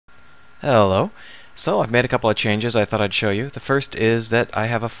Hello. So I've made a couple of changes I thought I'd show you. The first is that I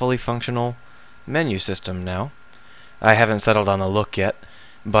have a fully functional menu system now. I haven't settled on the look yet,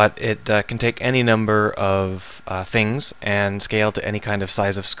 but it can take any number of things and scale to any kind of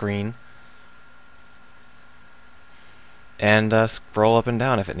size of screen and scroll up and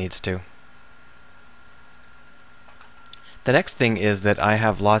down if it needs to. The next thing is that I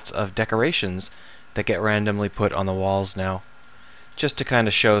have lots of decorations that get randomly put on the walls now, just to kind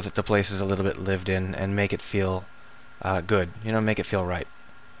of show that the place is a little bit lived in and make it feel good, make it feel right.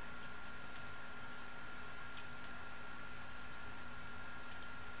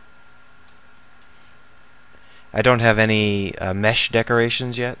 I don't have any mesh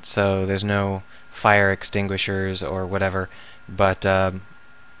decorations yet, so there's no fire extinguishers or whatever, but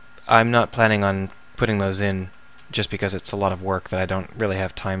I'm not planning on putting those in just because it's a lot of work that I don't really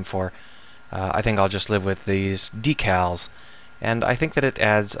have time for. I think I'll just live with these decals, and I think that it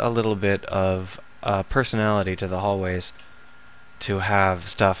adds a little bit of personality to the hallways to have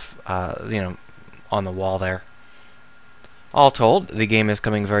stuff, on the wall there. All told, the game is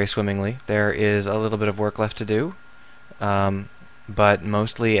coming very swimmingly. There is a little bit of work left to do, but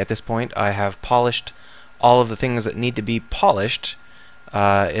mostly at this point I have polished all of the things that need to be polished,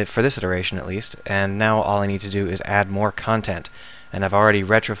 for this iteration at least, and now all I need to do is add more content. And I've already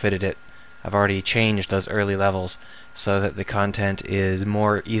retrofitted it. I've already changed those early levels so that the content is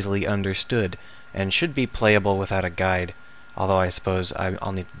more easily understood and should be playable without a guide, although I suppose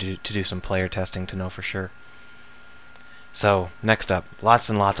I'll need to do some player testing to know for sure. So, next up, lots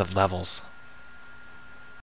and lots of levels.